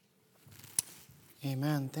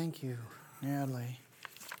Amen. Thank you, Natalie.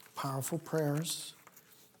 Powerful prayers.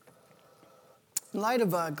 In light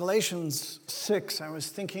of Galatians 6, I was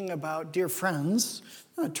thinking about dear friends.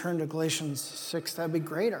 I'm going to turn to Galatians 6. That'd be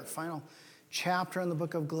great, our final chapter in the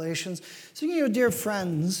book of Galatians. So, dear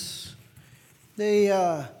friends,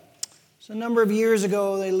 so a number of years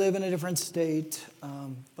ago, they live in a different state,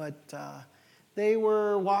 but they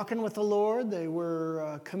were walking with the Lord. They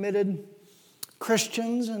were committed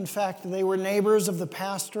Christians. In fact, they were neighbors of the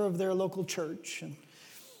pastor of their local church. And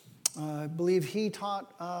I believe he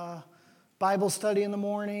taught Bible study in the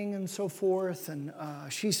morning and so forth. And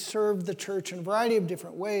she served the church in a variety of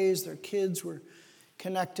different ways. Their kids were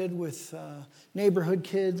connected with neighborhood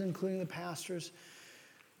kids, including the pastor's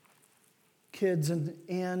kids.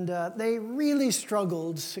 And they really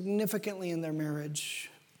struggled significantly in their marriage,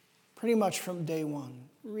 pretty much from day one.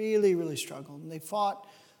 Really, really struggled. And they fought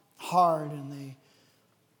hard, and they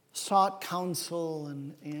sought counsel,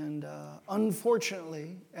 and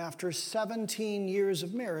unfortunately, after 17 years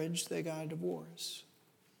of marriage, they got a divorce.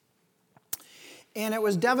 And it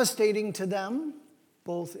was devastating to them,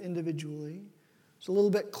 both individually. It's a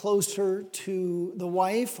little bit closer to the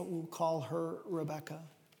wife, we'll call her Rebecca.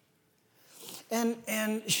 And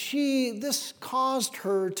this caused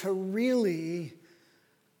her to really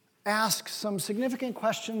ask some significant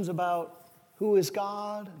questions about who is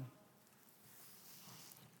God, and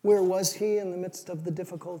where was he in the midst of the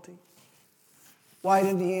difficulty? Why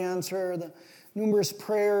didn't he answer the numerous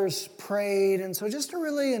prayers prayed? And so just to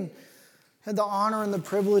really, and had the honor and the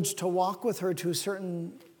privilege to walk with her to a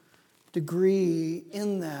certain degree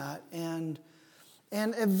in that. And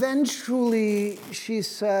eventually she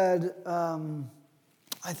said,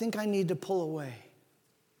 I think I need to pull away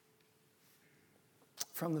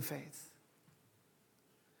from the faith.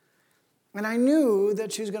 And I knew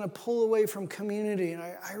that she was going to pull away from community. And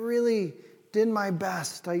I really did my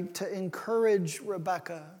best to encourage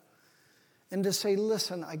Rebecca and to say,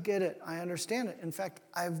 listen, I get it. I understand it. In fact,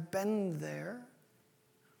 I've been there.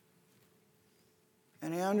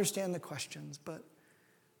 And I understand the questions. But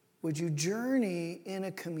would you journey in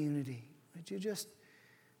a community?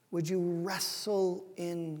 Would you wrestle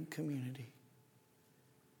in community?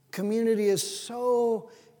 Community is so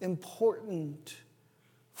important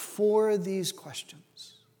for these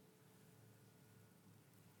questions.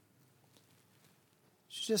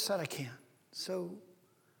 She just said, I can't. So,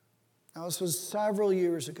 now this was several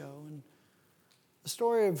years ago, and the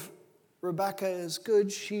story of Rebecca is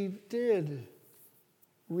good. She did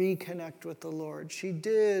reconnect with the Lord. She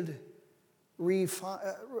did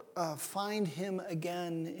find him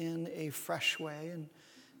again in a fresh way, and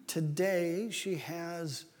today she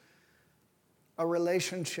has a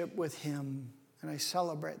relationship with him, and I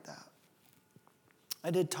celebrate that. I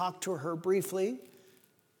did talk to her briefly,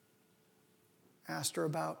 asked her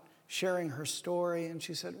about sharing her story, and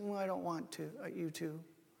she said, I don't want to, you too.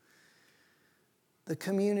 The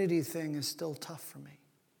community thing is still tough for me.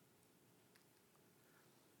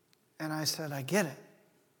 And I said, I get it,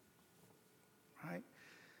 right?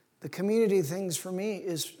 The community things for me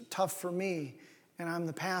is tough for me, and I'm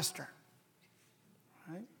the pastor,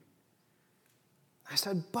 right? I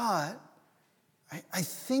said, but I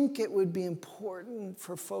think it would be important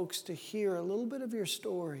for folks to hear a little bit of your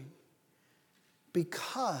story,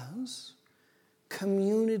 because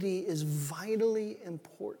community is vitally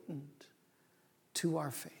important to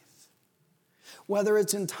our faith. Whether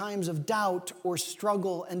it's in times of doubt or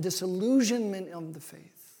struggle and disillusionment of the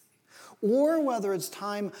faith, or whether it's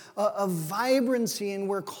time of vibrancy and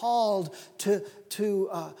we're called to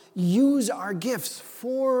use our gifts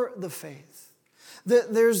for the faith.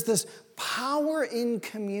 There's this power in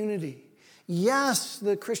community. Yes,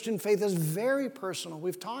 the Christian faith is very personal.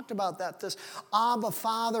 We've talked about that, this Abba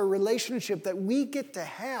Father relationship that we get to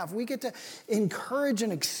have. We get to encourage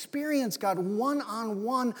and experience God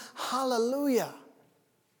one-on-one. Hallelujah.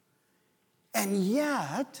 And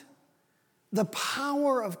yet, the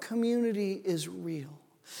power of community is real.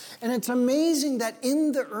 And it's amazing that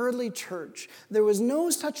in the early church, there was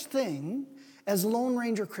no such thing as Lone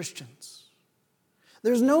Ranger Christians.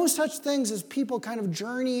 There's no such things as people kind of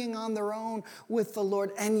journeying on their own with the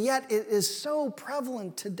Lord. And yet it is so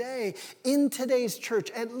prevalent today in today's church,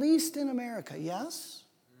 at least in America. Yes?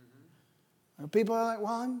 Mm-hmm. People are like,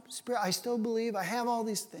 well, I still believe. I have all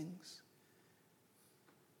these things.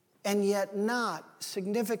 And yet not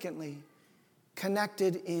significantly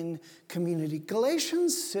connected in community.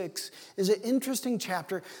 Galatians 6 is an interesting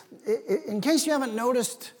chapter. In case you haven't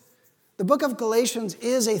noticed The book of Galatians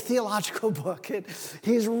is a theological book.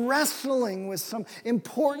 He's wrestling with some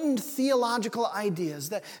important theological ideas,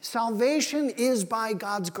 that salvation is by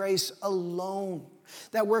God's grace alone,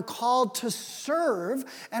 that we're called to serve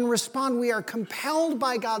and respond. We are compelled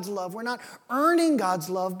by God's love. We're not earning God's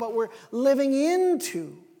love, but we're living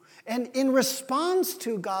into and in response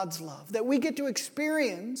to God's love, that we get to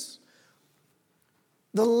experience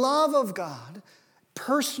the love of God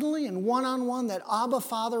personally and one-on-one, that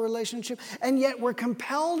Abba-Father relationship, and yet we're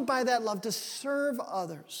compelled by that love to serve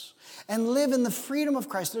others and live in the freedom of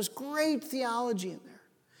Christ. There's great theology in there.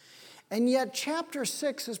 And yet chapter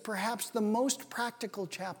 6 is perhaps the most practical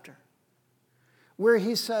chapter, where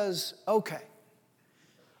he says, okay,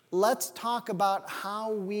 let's talk about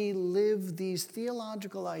how we live these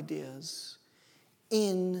theological ideas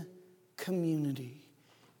in community,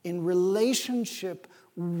 in relationship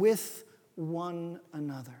with one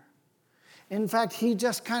another. In fact, he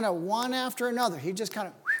just kind of one after another, he just kind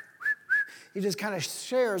of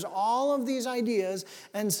shares all of these ideas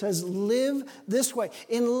and says, live this way.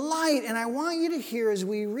 In light, and I want you to hear as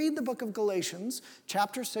we read the book of Galatians,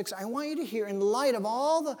 chapter 6, I want you to hear, in light of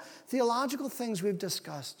all the theological things we've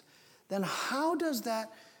discussed, then how does that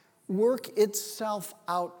work itself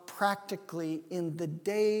out practically in the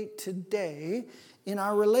day-to-day, in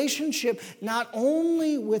our relationship, not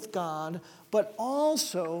only with God, but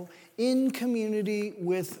also in community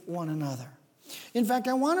with one another. In fact,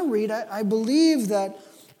 I want to read, I believe that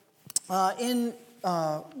in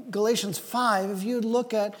Galatians 5, if you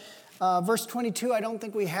look at verse 22, I don't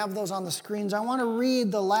think we have those on the screens. I want to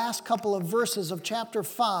read the last couple of verses of chapter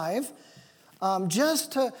 5,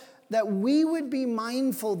 that we would be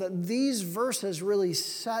mindful that these verses really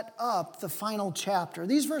set up the final chapter.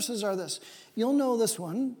 These verses are this. You'll know this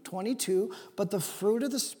one, 22. But the fruit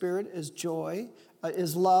of the Spirit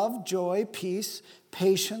is love, joy, peace,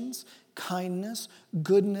 patience, kindness,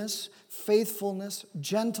 goodness, faithfulness,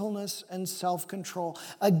 gentleness, and self-control.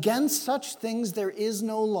 Against such things there is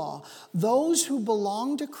no law. Those who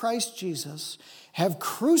belong to Christ Jesus have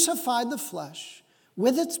crucified the flesh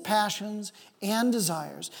with its passions and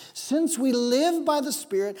desires. Since we live by the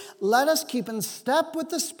Spirit, let us keep in step with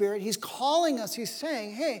the Spirit. He's calling us, he's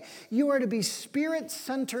saying, hey, you are to be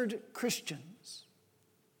Spirit-centered Christians.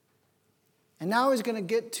 And now he's going to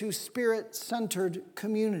get to Spirit-centered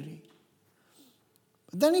community.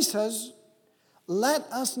 But then he says, let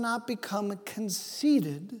us not become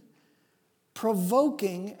conceited,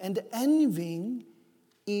 provoking and envying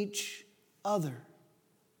each other.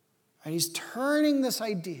 Right? He's turning this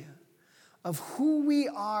idea of who we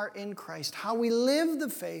are in Christ, how we live the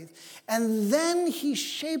faith, and then he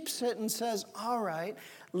shapes it and says, all right,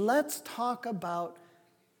 let's talk about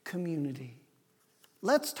community.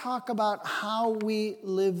 Let's talk about how we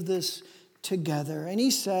live this together. And he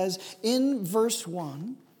says in verse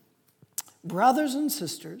 1, brothers and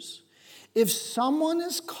sisters, if someone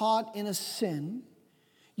is caught in a sin,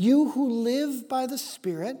 you who live by the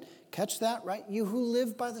Spirit, catch that, right? You who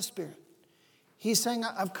live by the Spirit. He's saying,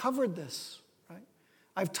 I've covered this, right?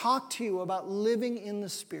 I've talked to you about living in the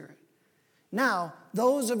Spirit. Now,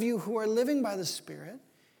 those of you who are living by the Spirit,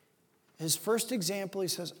 his first example, he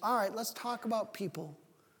says, all right, let's talk about people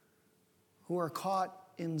who are caught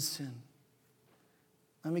in sin.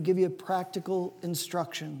 Let me give you a practical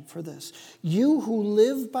instruction for this. You who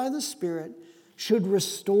live by the Spirit should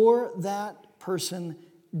restore that person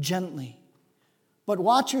gently. But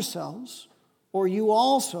watch yourselves, or you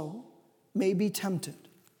also may be tempted.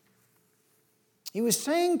 He was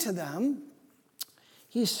saying to them,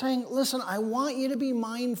 he's saying, listen, I want you to be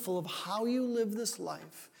mindful of how you live this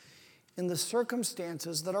life in the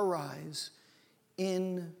circumstances that arise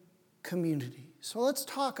in community. So let's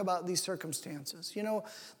talk about these circumstances. You know,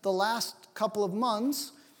 the last couple of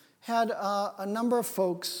months had a number of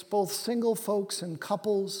folks, both single folks and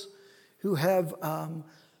couples, who have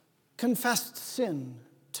confessed sin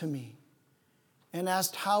to me and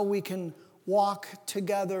asked how we can walk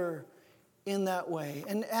together in that way.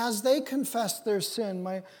 And as they confess their sin,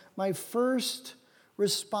 my first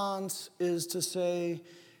response is to say,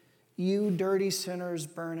 you dirty sinners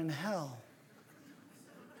burn in hell.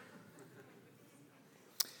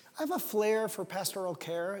 I have a flair for pastoral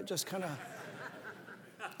care. It just kind of,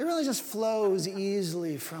 it really just flows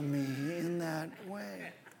easily from me in that way.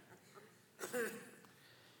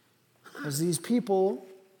 As these people,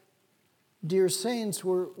 dear saints,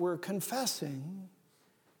 were confessing,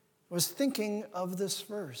 I was thinking of this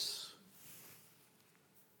verse.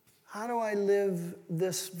 How do I live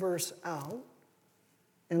this verse out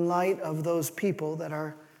in light of those people that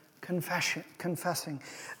are confessing?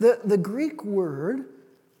 The Greek word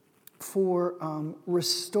for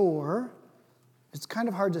restore. It's kind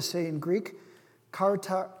of hard to say in Greek.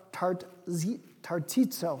 Tartizo.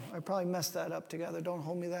 I probably messed that up together. Don't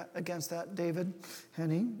hold me against that, David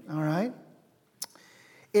Henny. All right.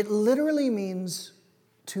 It literally means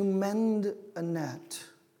to mend a net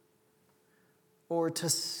or to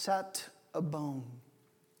set a bone.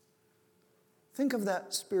 Think of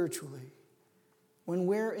that spiritually. When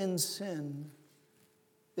we're in sin,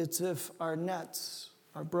 it's if our nets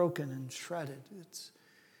are broken and shredded.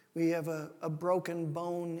 We have a broken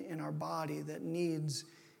bone in our body that needs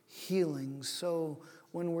healing. So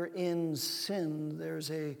when we're in sin,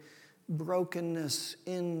 there's a brokenness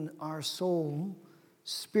in our soul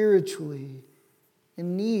spiritually. It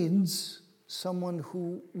needs someone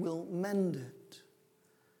who will mend it,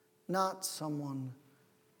 not someone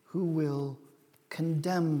who will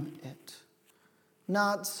condemn it,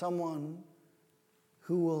 not someone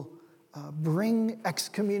who will bring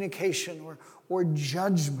excommunication or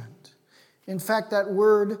judgment. In fact, that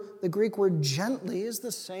word, the Greek word gently, is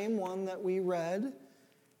the same one that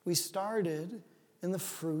we started in the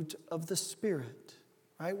fruit of the Spirit,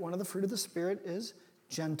 right? One of the fruit of the Spirit is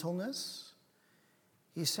gentleness.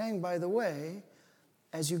 He's saying, by the way,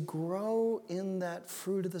 as you grow in that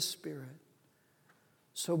fruit of the Spirit,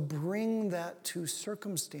 so bring that to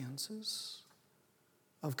circumstances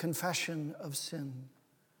of confession of sin,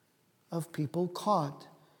 of people caught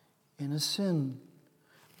in a sin.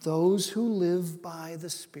 Those who live by the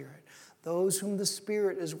Spirit, those whom the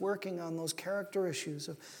Spirit is working on those character issues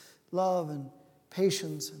of love and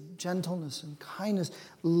patience and gentleness and kindness,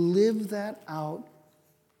 live that out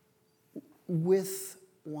with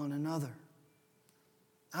one another.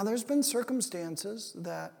 Now, there's been circumstances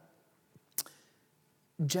that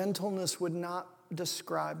gentleness would not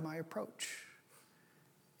describe my approach.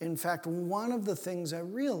 In fact, one of the things I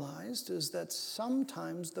realized is that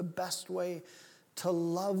sometimes the best way to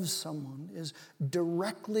love someone is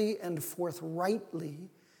directly and forthrightly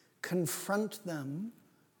confront them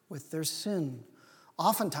with their sin.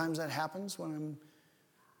 Oftentimes that happens when I'm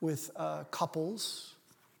with couples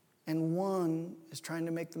and one is trying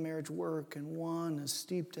to make the marriage work and one is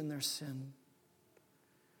steeped in their sin.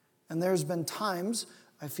 And there's been times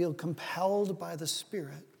I feel compelled by the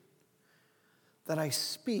Spirit that I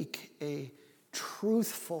speak a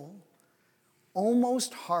truthful,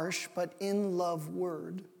 almost harsh, but in love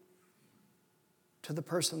word to the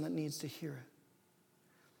person that needs to hear it.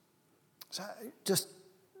 So just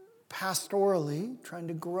pastorally, trying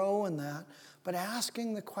to grow in that, but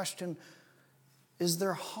asking the question, is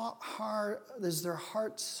their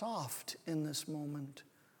heart soft in this moment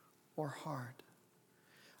or hard?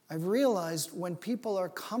 I've realized when people are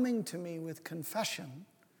coming to me with confession,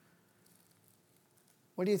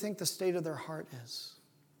 what do you think the state of their heart is?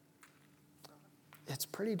 It's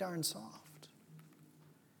pretty darn soft.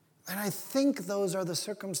 And I think those are the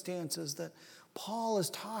circumstances that Paul is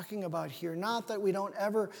talking about here. Not that we don't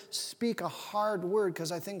ever speak a hard word,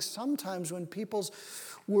 because I think sometimes when people's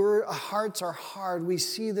hearts are hard, we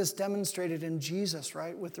see this demonstrated in Jesus,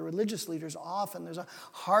 right? With the religious leaders, often there's a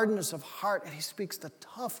hardness of heart, and he speaks the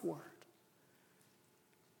tough word.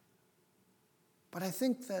 But I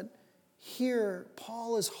think that here,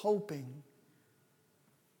 Paul is hoping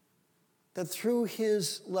that through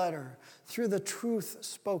his letter, through the truth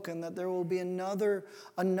spoken, that there will be a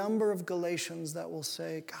number of Galatians that will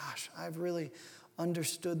say, gosh, I've really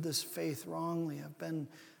understood this faith wrongly.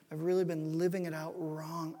 I've really been living it out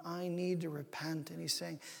wrong. I need to repent. And he's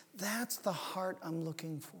saying, that's the heart I'm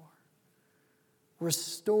looking for.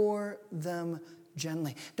 Restore them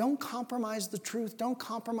gently. Don't compromise the truth. Don't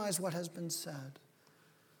compromise what has been said.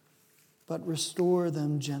 But restore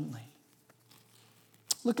them gently.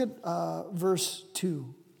 Look at verse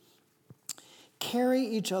 2. Carry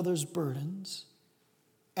each other's burdens,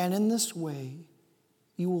 and in this way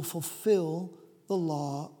you will fulfill the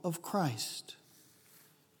law of Christ.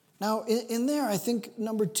 Now, in there, I think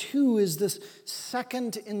number 2 is this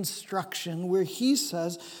second instruction where he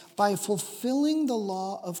says, by fulfilling the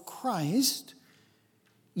law of Christ,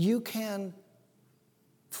 you can,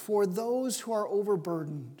 for those who are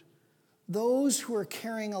overburdened, those who are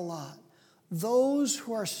carrying a lot, those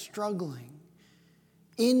who are struggling,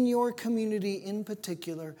 in your community in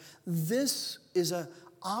particular, this is an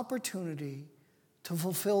opportunity to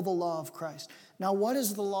fulfill the law of Christ. Now, what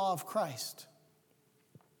is the law of Christ?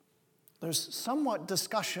 There's somewhat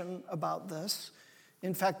discussion about this.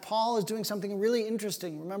 In fact, Paul is doing something really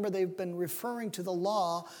interesting. Remember, they've been referring to the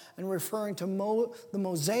law and referring to the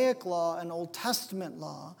Mosaic law and Old Testament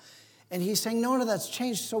law. And he's saying, no, that's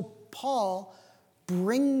changed. So Paul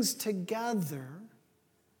brings together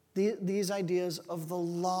these ideas of the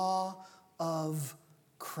law of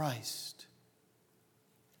Christ.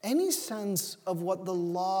 Any sense of what the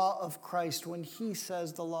law of Christ, when he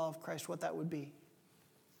says the law of Christ, what that would be?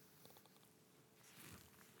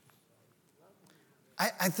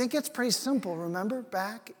 I think it's pretty simple. Remember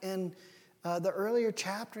back in the earlier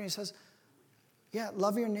chapter, he says,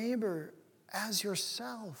 love your neighbor as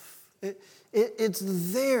yourself.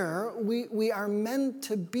 It's there. We are meant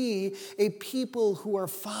to be a people who are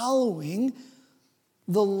following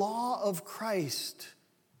the law of Christ.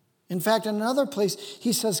 In fact, in another place,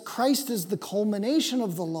 he says Christ is the culmination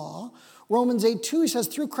of the law. Romans 8:2, he says,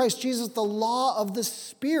 through Christ Jesus, the law of the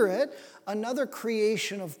Spirit, another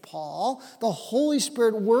creation of Paul, the Holy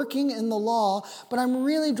Spirit working in the law. But I'm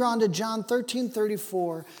really drawn to John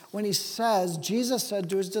 13:34 when he says, Jesus said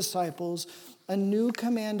to his disciples, a new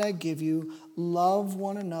command I give you, love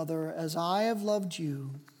one another as I have loved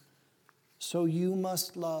you, so you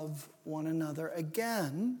must love one another.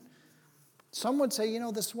 Again, some would say,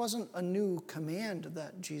 this wasn't a new command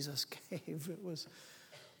that Jesus gave. It was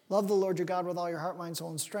love the Lord your God with all your heart, mind, soul,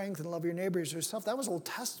 and strength, and love your neighbor as yourself. That was Old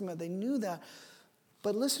Testament. They knew that.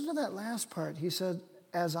 But listen to that last part. He said,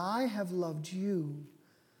 as I have loved you,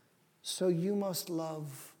 so you must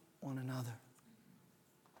love one another.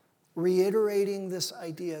 Reiterating this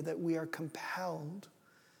idea that we are compelled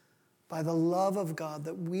by the love of God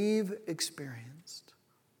that we've experienced,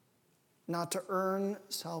 not to earn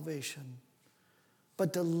salvation,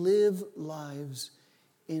 but to live lives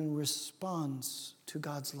in response to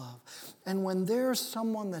God's love. And when there's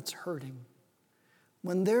someone that's hurting,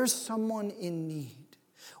 when there's someone in need,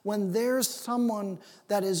 when there's someone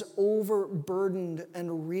that is overburdened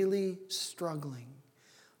and really struggling,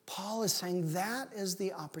 Paul is saying that is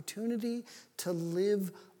the opportunity to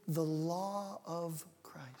live the law of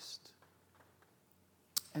Christ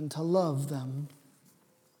and to love them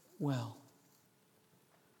well.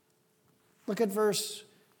 Look at verse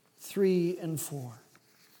 3 and 4.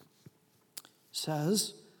 It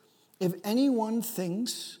says, if anyone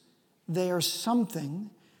thinks they are something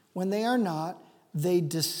when they are not, they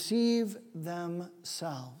deceive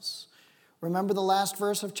themselves. Remember the last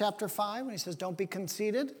verse of chapter 5 when he says, don't be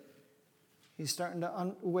conceited? He's starting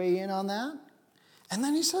to weigh in on that. And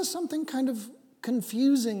then he says something kind of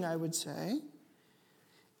confusing, I would say.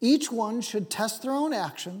 Each one should test their own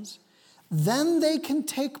actions. Then they can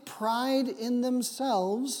take pride in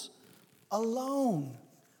themselves alone.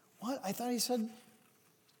 What? I thought he said,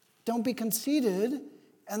 don't be conceited.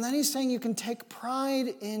 And then he's saying you can take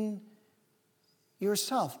pride in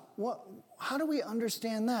yourself. What? How do we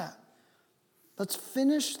understand that? Let's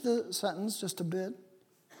finish the sentence just a bit.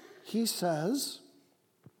 He says,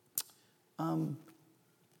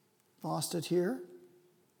 lost it here.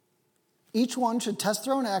 Each one should test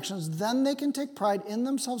their own actions, then they can take pride in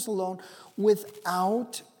themselves alone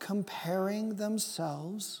without comparing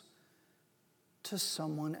themselves to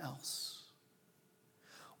someone else.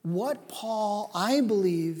 What Paul, I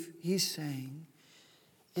believe he's saying,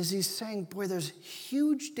 boy, there's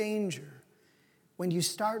huge danger when you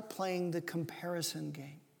start playing the comparison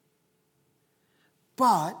game.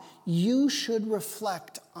 But you should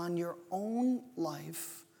reflect on your own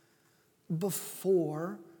life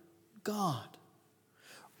before God.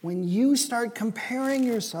 When you start comparing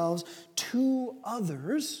yourselves to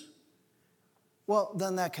others, well,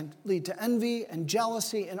 then that can lead to envy and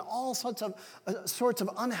jealousy and all sorts of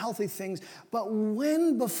unhealthy things. But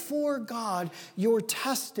when before God you're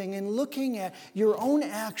testing and looking at your own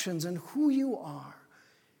actions and who you are,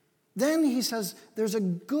 then he says there's a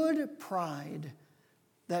good pride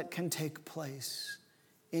that can take place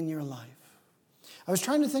in your life. I was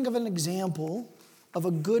trying to think of an example of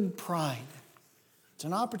a good pride. It's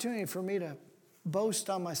an opportunity for me to boast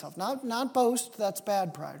on myself. Not boast, that's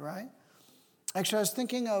bad pride, right? Actually, I was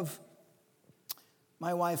thinking of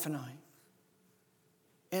my wife and I.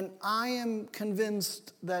 And I am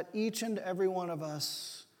convinced that each and every one of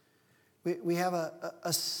us, we have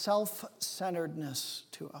a self-centeredness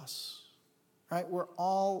to us, right? We're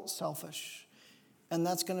all selfish. And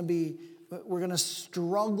we're going to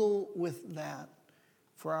struggle with that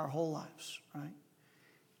for our whole lives, right?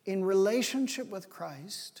 In relationship with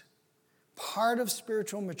Christ, part of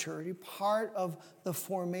spiritual maturity, part of the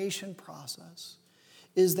formation process,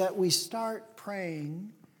 is that we start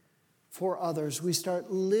praying for others. We start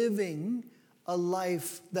living a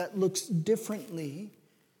life that looks differently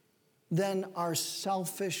than our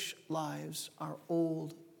selfish lives, our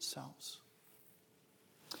old selves.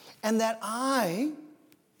 And that I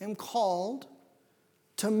am called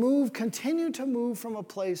to continue to move from a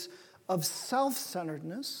place of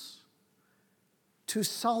self-centeredness to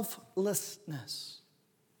selflessness.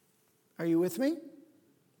 Are you with me?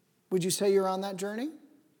 Would you say you're on that journey?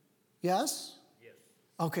 Yes? Yes.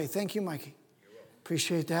 Okay, thank you, Mikey.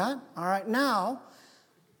 Appreciate that. All right, now,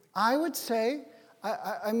 I would say,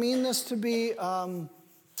 I mean this to be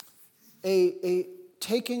a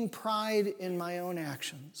taking pride in my own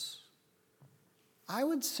actions. I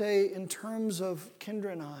would say in terms of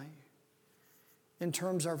Kendra and I, in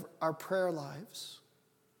terms of our prayer lives,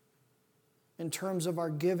 in terms of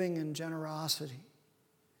our giving and generosity,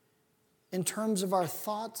 in terms of our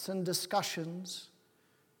thoughts and discussions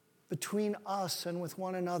between us and with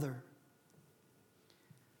one another,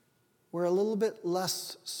 we're a little bit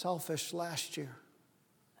less selfish last year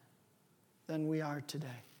than we are today.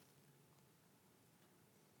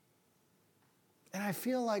 And I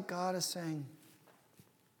feel like God is saying,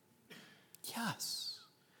 yes,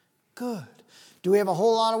 good. Do we have a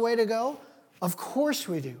whole lot of way to go? Of course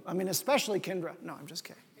we do. I mean, especially Kendra. No, I'm just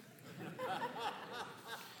kidding.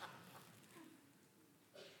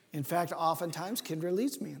 In fact, oftentimes Kendra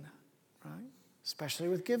leads me in that, right? Especially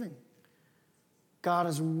with giving. God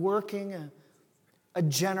is working a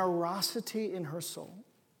generosity in her soul,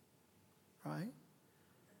 right?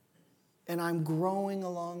 And I'm growing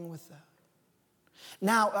along with that.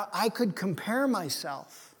 Now, I could compare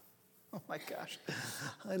myself. Oh my gosh,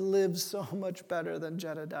 I live so much better than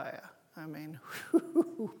Jedediah. I mean,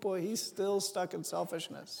 boy, he's still stuck in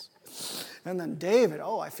selfishness. And then David,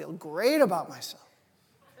 I feel great about myself.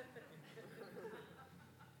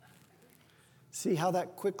 See how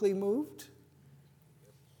that quickly moved?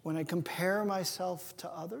 When I compare myself to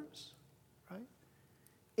others, right?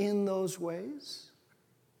 In those ways.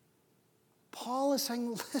 Paul is saying,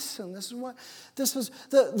 listen, this is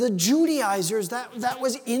the Judaizers, that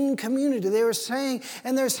was in community. They were saying,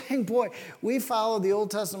 and they're saying, boy, we follow the Old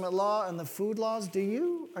Testament law and the food laws. Do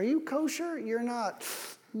you? Are you kosher? You're not.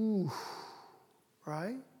 Ooh,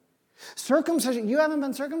 right? Circumcision, you haven't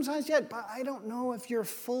been circumcised yet, but I don't know if you're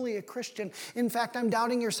fully a Christian. In fact, I'm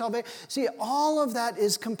doubting your salvation. See, all of that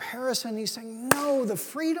is comparison. He's saying, no, the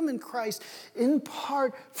freedom in Christ in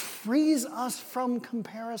part frees us from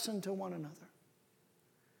comparison to one another.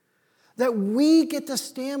 That we get to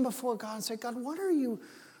stand before God and say, God, what are you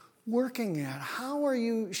working at? How are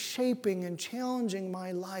you shaping and challenging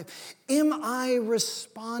my life? Am I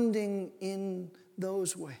responding in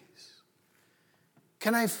those ways?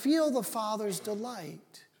 Can I feel the Father's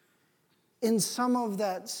delight in some of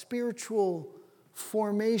that spiritual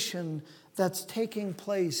formation that's taking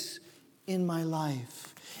place in my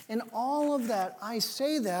life? And all of that, I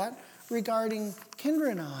say that regarding Kendra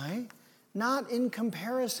and I, not in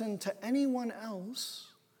comparison to anyone else,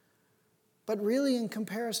 but really in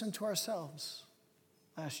comparison to ourselves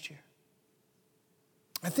last year.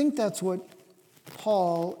 I think that's what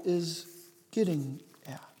Paul is getting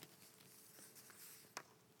at.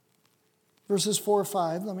 Verses 4 or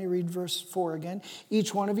 5, let me read verse 4 again.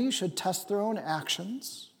 Each one of you should test their own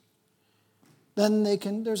actions. Then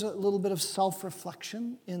there's a little bit of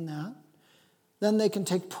self-reflection in that. Then they can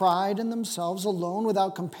take pride in themselves alone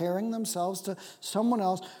without comparing themselves to someone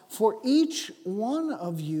else. For each one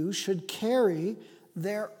of you should carry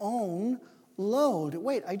their own load.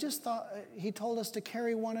 Wait, I just thought he told us to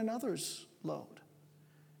carry one another's load.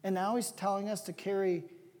 And now he's telling us to carry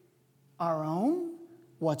our own?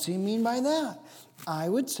 What's he mean by that? I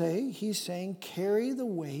would say he's saying carry the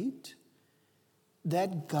weight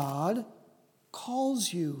that God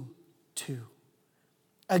calls you to.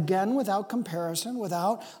 Again, without comparison,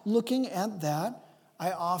 without looking at that,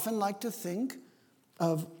 I often like to think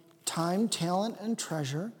of time, talent, and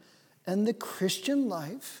treasure. And the Christian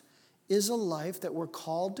life is a life that we're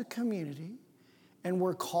called to community, and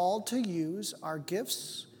we're called to use our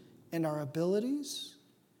gifts and our abilities,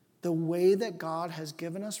 the way that God has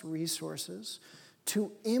given us resources to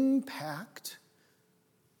impact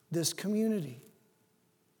this community.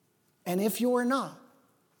 And if you're not,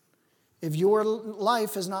 if your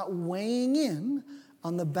life is not weighing in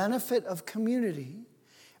on the benefit of community,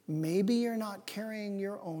 maybe you're not carrying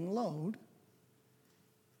your own load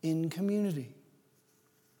in community.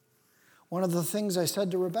 One of the things I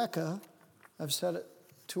said to Rebecca, I've said it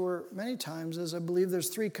to her many times, is I believe there's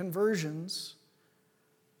 3 conversions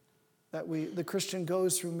that the Christian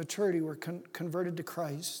goes through maturity. We're converted to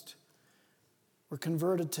Christ, we're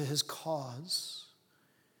converted to his cause,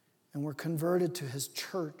 and we're converted to his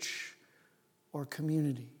church or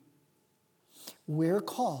community. We're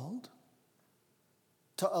called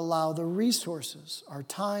to allow the resources, our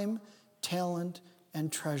time, talent,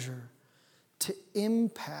 and treasure, to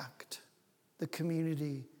impact the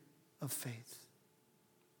community of faith.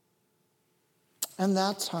 And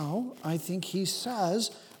that's how I think he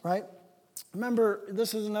says, right? Remember,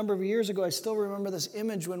 this was a number of years ago. I still remember this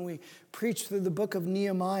image when we preached through the book of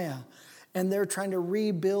Nehemiah. And they're trying to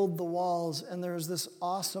rebuild the walls. And there's this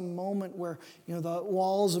awesome moment where, the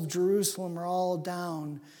walls of Jerusalem are all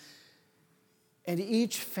down. And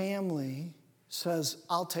each family says,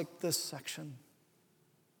 I'll take this section.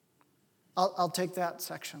 I'll take that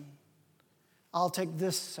section. I'll take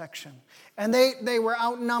this section. And they were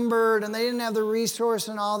outnumbered and they didn't have the resource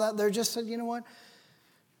and all that. They just said, you know what?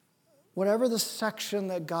 Whatever the section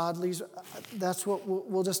that God leaves, that's what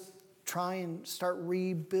we'll just try and start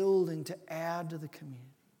rebuilding to add to the community.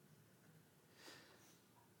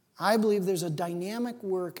 I believe there's a dynamic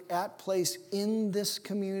work at place in this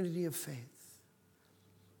community of faith.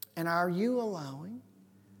 And are you allowing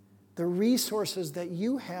the resources that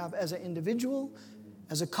you have as an individual,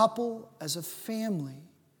 as a couple, as a family,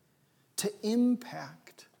 to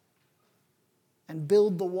impact and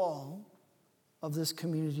build the wall of this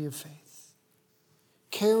community of faith?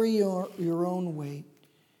 Carry your own weight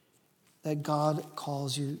that God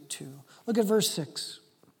calls you to. Look at verse 6.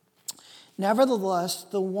 Nevertheless,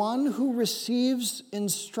 the one who receives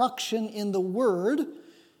instruction in the word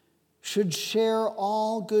should share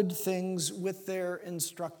all good things with their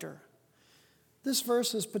instructor. This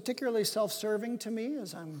verse is particularly self-serving to me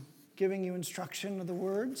as I'm giving you instruction of the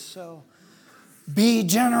word, so be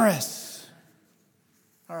generous.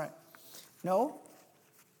 All right. No,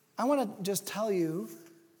 I want to just tell you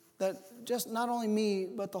that just not only me,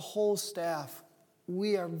 but the whole staff,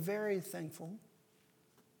 we are very thankful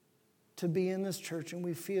to be in this church, and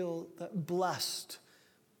we feel that blessed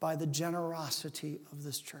by the generosity of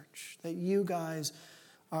this church, that you guys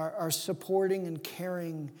are supporting and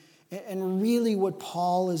caring. And really what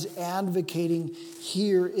Paul is advocating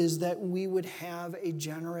here is that we would have a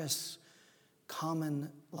generous common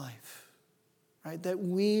life, right? That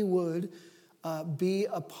we would be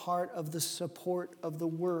a part of the support of the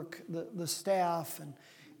work, the staff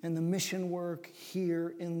and the mission work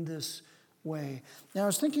here in this way. Now, I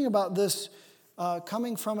was thinking about this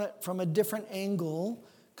coming from a different angle,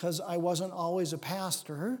 because I wasn't always a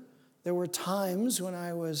pastor. There were times when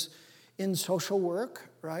I was in social work,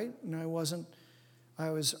 right? And I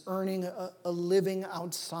was earning a living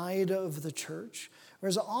outside of the church. There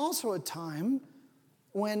was also a time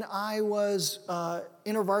when I was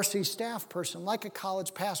InterVarsity staff person, like a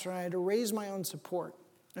college pastor, and I had to raise my own support.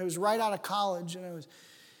 I was right out of college, and it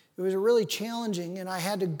was really challenging, and I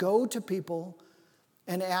had to go to people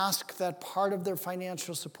and ask that part of their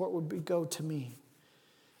financial support would go to me.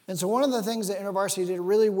 And so one of the things that InterVarsity did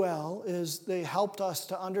really well is they helped us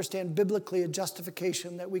to understand biblically a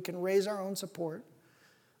justification that we can raise our own support,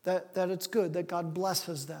 that it's good, that God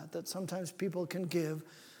blesses that sometimes people can give.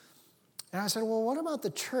 And I said, well, what about the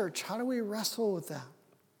church? How do we wrestle with that?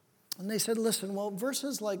 And they said, listen, well,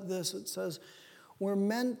 verses like this, it says, we're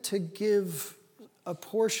meant to give a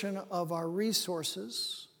portion of our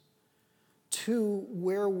resources to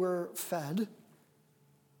where we're fed,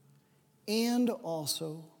 and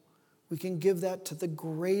also we can give that to the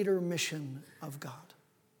greater mission of God.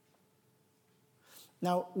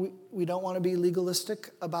 Now, we don't want to be legalistic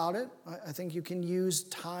about it. I think you can use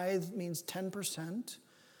tithe means 10%,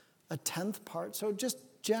 a tenth part. So just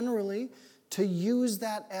generally to use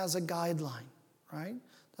that as a guideline, right?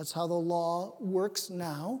 That's how the law works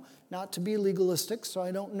now, not to be legalistic, so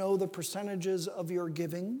I don't know the percentages of your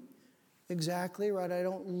giving exactly, right? I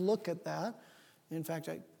don't look at that. In fact,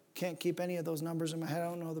 I can't keep any of those numbers in my head. I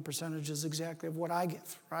don't know the percentages exactly of what I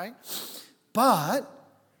give, right? But,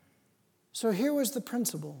 so here was the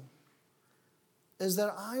principle, is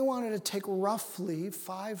that I wanted to take roughly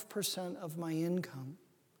 5% of my income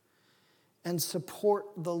and support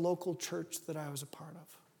the local church that I was a part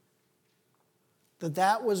of.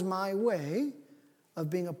 That was my way of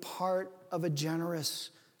being a part of a generous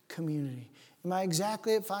community. Am I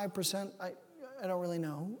exactly at 5%? I don't really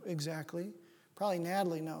know exactly. Probably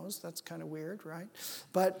Natalie knows. That's kind of weird, right?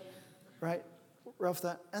 But, right, rough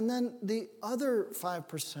that. And then the other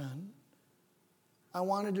 5%, I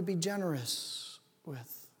wanted to be generous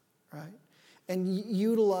with, right? And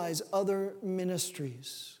utilize other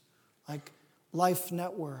ministries like Life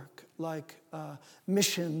Network, like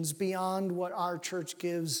missions beyond what our church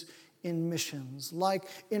gives in missions, like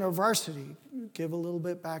InterVarsity, give a little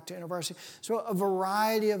bit back to InterVarsity. So a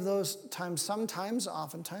variety of those times,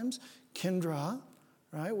 oftentimes, Kindra,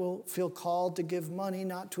 right, will feel called to give money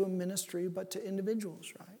not to a ministry but to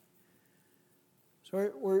individuals, right?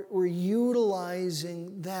 So we're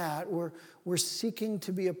utilizing that. We're seeking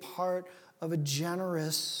to be a part of a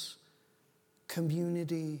generous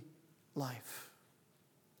community life.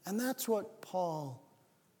 And that's what Paul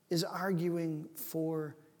is arguing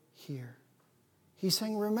for here. He's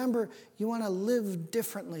saying, remember, you want to live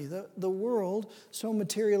differently. The world, so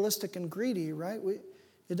materialistic and greedy, right?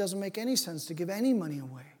 It doesn't make any sense to give any money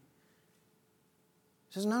away.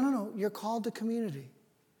 He says, no, you're called to community.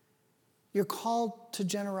 You're called to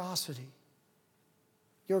generosity.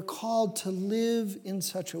 You're called to live in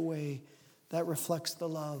such a way that reflects the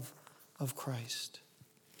love of Christ.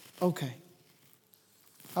 Okay.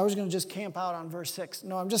 I was going to just camp out on verse 6.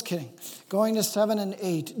 No, I'm just kidding. Going to 7 and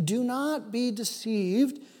 8. Do not be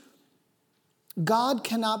deceived. God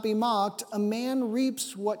cannot be mocked. A man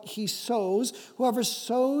reaps what he sows. Whoever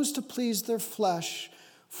sows to please their flesh,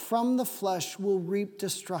 from the flesh will reap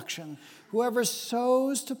destruction. Whoever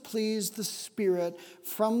sows to please the Spirit,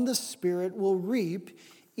 from the Spirit will reap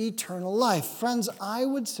eternal life. Friends, I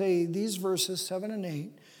would say these verses 7 and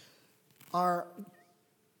 8 are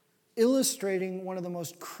illustrating one of the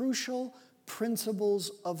most crucial principles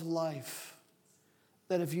of life,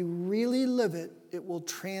 that if you really live it, it will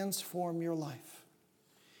transform your life.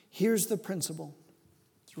 Here's the principle.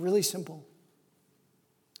 It's really simple.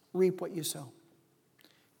 Reap what you sow.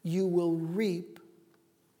 You will reap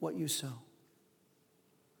what you sow.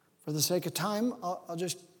 For the sake of time, I'll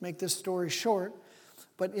just make this story short,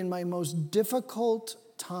 but in my most difficult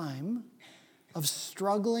time of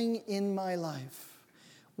struggling in my life,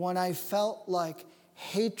 when I felt like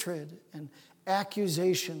hatred and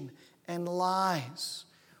accusation and lies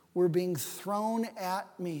were being thrown at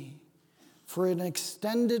me for an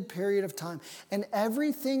extended period of time, and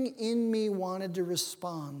everything in me wanted to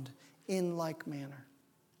respond in like manner,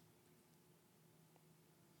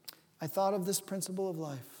 I thought of this principle of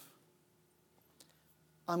life.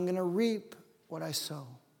 I'm going to reap what I sow.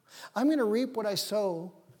 I'm going to reap what I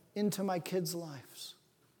sow into my kids' lives.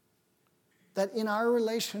 That in our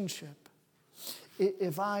relationship,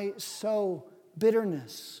 if I sow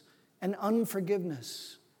bitterness and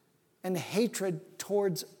unforgiveness and hatred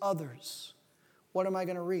towards others, what am I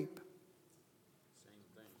going to reap? Same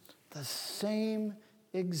thing. The same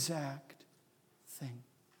exact thing.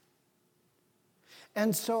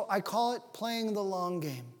 And so I call it playing the long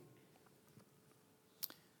game.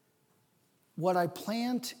 What I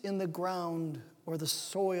plant in the ground or the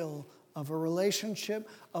soil of a relationship,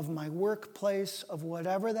 of my workplace, of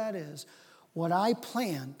whatever that is, what I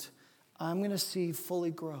plant, I'm going to see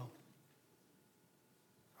fully grow.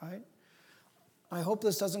 Right? I hope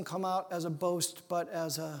this doesn't come out as a boast, but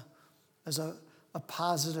as a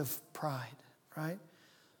positive pride, right?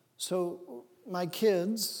 So my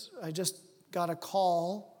kids, I just got a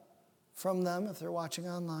call from them, if they're watching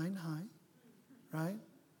online, hi, right?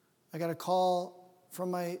 I got a call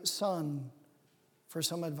from my son for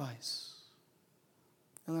some advice.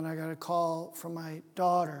 And then I got a call from my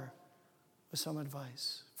daughter with some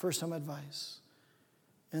advice, for some advice.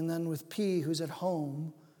 And then with P, who's at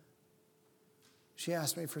home, she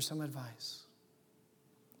asked me for some advice.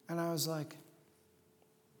 And I was like,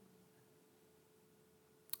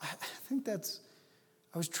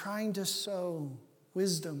 I was trying to sow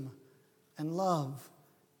wisdom and love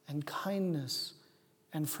and kindness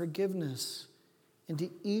and forgiveness into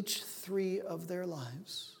each three of their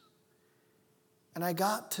lives. And I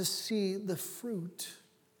got to see the fruit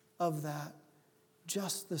of that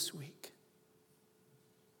just this week.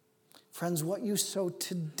 Friends, what you sow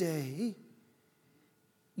today,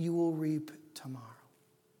 you will reap tomorrow.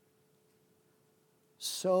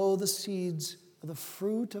 Sow the seeds of the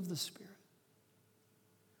fruit of the Spirit.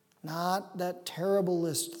 Not that terrible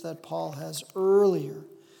list that Paul has earlier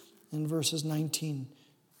in verses 19,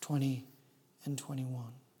 20, and 21.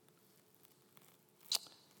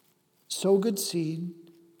 Sow good seed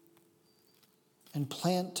and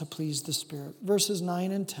plant to please the Spirit. Verses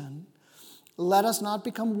 9 and 10. Let us not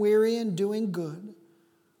become weary in doing good,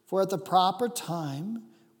 for at the proper time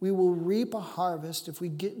we will reap a harvest if we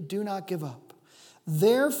do not give up.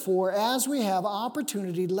 Therefore, as we have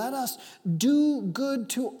opportunity, let us do good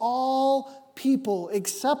to all people,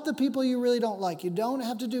 except the people you really don't like. You don't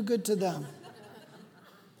have to do good to them.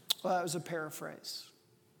 Well, that was a paraphrase.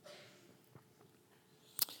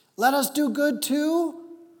 Let us do good to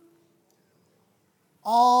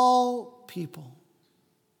all people,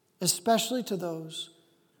 especially to those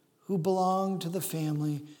who belong to the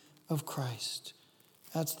family of Christ.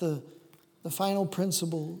 That's the final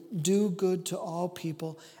principle. Do good to all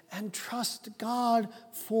people and trust God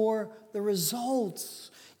for the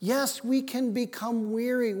results. Yes, we can become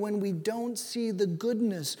weary when we don't see the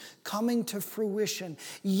goodness coming to fruition.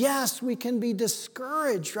 Yes, we can be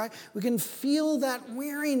discouraged, right? We can feel that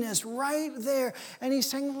weariness right there. And he's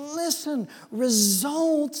saying, listen,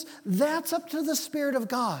 results, that's up to the Spirit of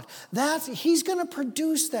God. He's going to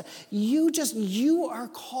produce that. You are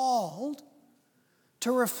called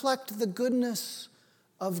to reflect the goodness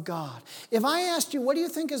of God. If I asked you, what do you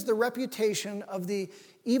think is the reputation of the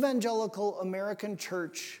evangelical American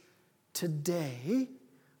church today,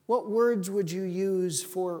 what words would you use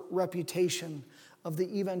for reputation of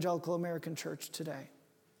the evangelical American church today?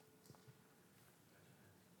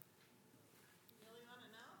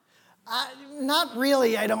 Not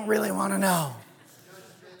really, I don't really want to know.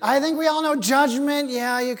 I think we all know judgment,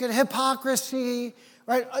 yeah, you could hypocrisy,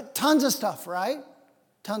 right? Tons of stuff, right?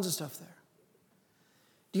 Tons of stuff there.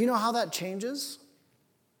 Do you know how that changes?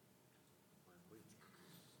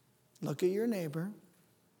 Look at your neighbor.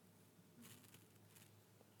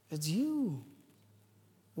 It's you.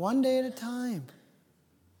 One day at a time.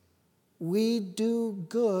 We do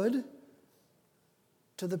good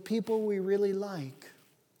to the people we really like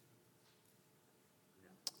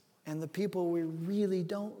and the people we really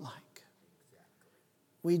don't like.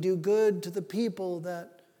 We do good to the people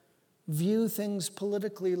that view things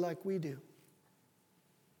politically like we do.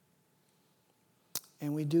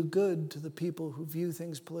 And we do good to the people who view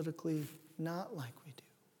things politically not like we do.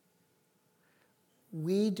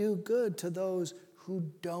 We do good to those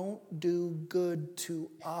who don't do good to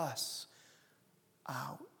us.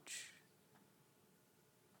 Ouch.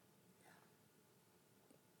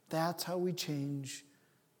 That's how we change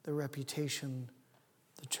the reputation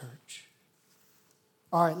of the church.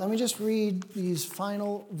 All right, let me just read these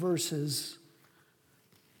final verses.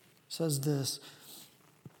 It says this.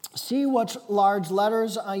 See what large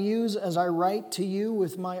letters I use as I write to you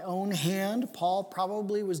with my own hand. Paul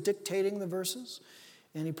probably was dictating the verses,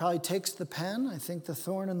 and he probably takes the pen. I think the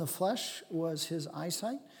thorn in the flesh was his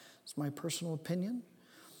eyesight. It's my personal opinion.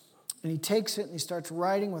 And he takes it and he starts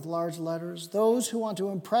writing with large letters. Those who want to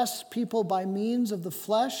impress people by means of the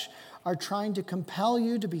flesh are trying to compel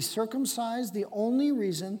you to be circumcised. The only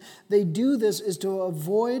reason they do this is to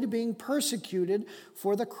avoid being persecuted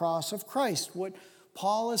for the cross of Christ. What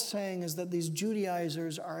Paul is saying is that these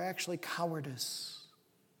Judaizers are actually cowardice.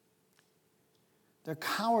 They're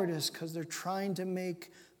cowardice because they're trying to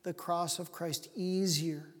make the cross of Christ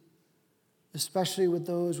easier, especially with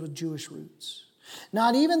those with Jewish roots.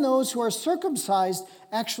 Not even those who are circumcised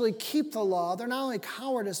actually keep the law. They're not only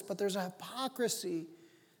cowardice, but there's a hypocrisy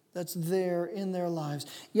that's there in their lives.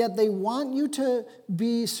 Yet they want you to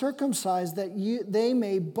be circumcised that they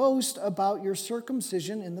may boast about your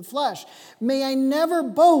circumcision in the flesh. May I never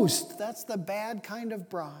boast, that's the bad kind of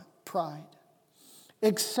pride,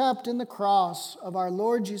 except in the cross of our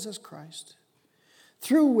Lord Jesus Christ,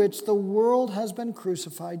 through which the world has been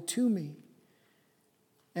crucified to me,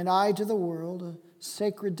 and I to the world, a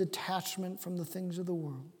sacred detachment from the things of the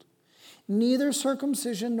world. Neither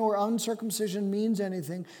circumcision nor uncircumcision means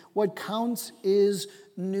anything. What counts is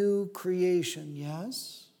new creation,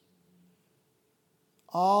 yes?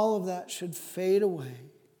 All of that should fade away.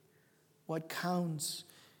 What counts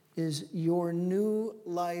is your new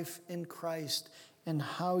life in Christ and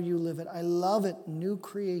how you live it. I love it, new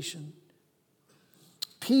creation.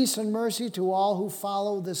 Peace and mercy to all who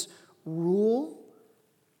follow this rule.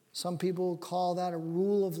 Some people call that a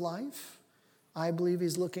rule of life. I believe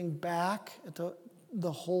he's looking back at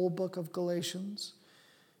the whole book of Galatians.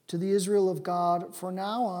 To the Israel of God, from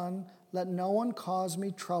now on, let no one cause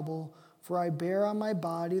me trouble, for I bear on my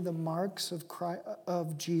body the marks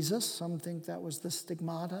of Jesus. Some think that was the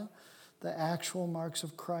stigmata, the actual marks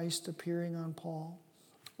of Christ appearing on Paul.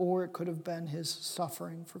 Or it could have been his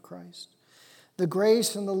suffering for Christ. The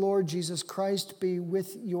grace and the Lord Jesus Christ be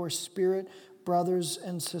with your spirit, brothers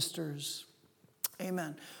and sisters.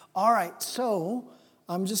 Amen. All right, so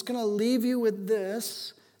I'm just going to leave you with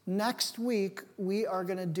this. Next week, we are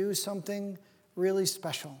going to do something really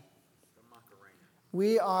special.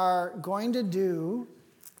 We are going to do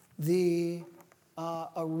a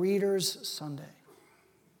Reader's Sunday.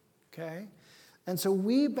 Okay? And so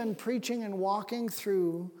we've been preaching and walking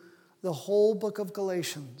through the whole book of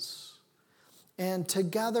Galatians. And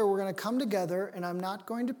together, we're going to come together, and I'm not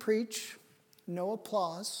going to preach. No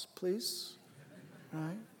applause, please. All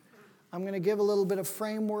right? I'm going to give a little bit of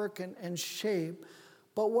framework and shape.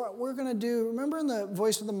 But what we're going to do, remember in the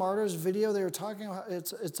Voice of the Martyrs video, they were talking about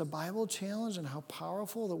it's a Bible challenge and how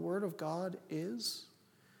powerful the Word of God is?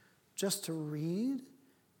 Just to read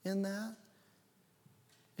in that.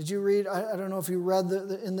 Did you read, I don't know if you read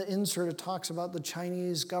in the insert, it talks about the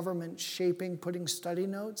Chinese government putting study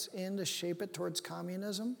notes in to shape it towards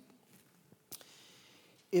communism.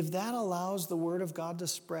 If that allows the Word of God to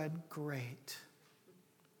spread, great.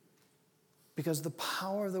 Because the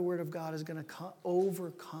power of the Word of God is going to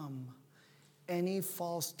overcome any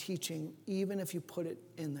false teaching, even if you put it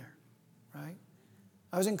in there, right?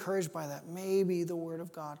 I was encouraged by that. Maybe the Word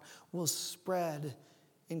of God will spread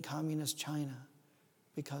in communist China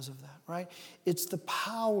because of that, right? It's the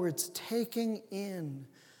power, it's taking in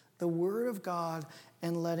the Word of God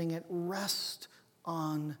and letting it rest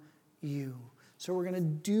on you. So we're going to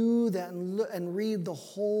do that and read the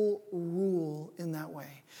whole rule in that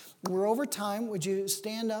way. We're over time. Would you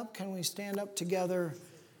stand up? Can we stand up together?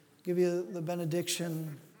 Give you the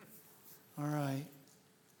benediction. All right.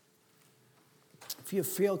 If you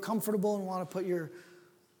feel comfortable and want to put your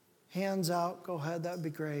hands out, go ahead. That would be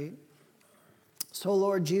great. So,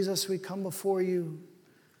 Lord Jesus, we come before you.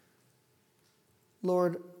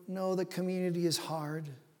 Lord, know that community is hard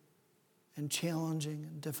and challenging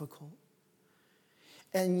and difficult.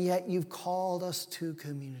 And yet you've called us to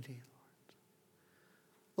community,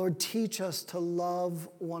 Lord. Lord, teach us to love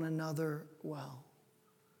one another well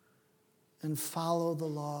and follow the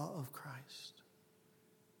law of Christ.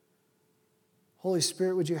 Holy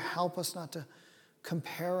Spirit, would you help us not to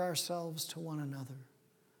compare ourselves to one another,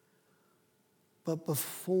 but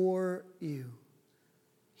before you,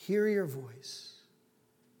 hear your voice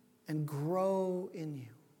and grow in you.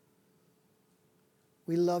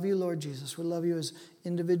 We love you, Lord Jesus. We love you as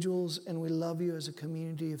individuals, and we love you as a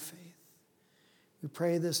community of faith. We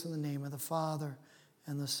pray this in the name of the Father,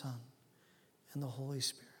 and the Son, and the Holy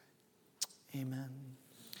Spirit. Amen.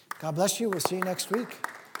 God bless you. We'll see you next week.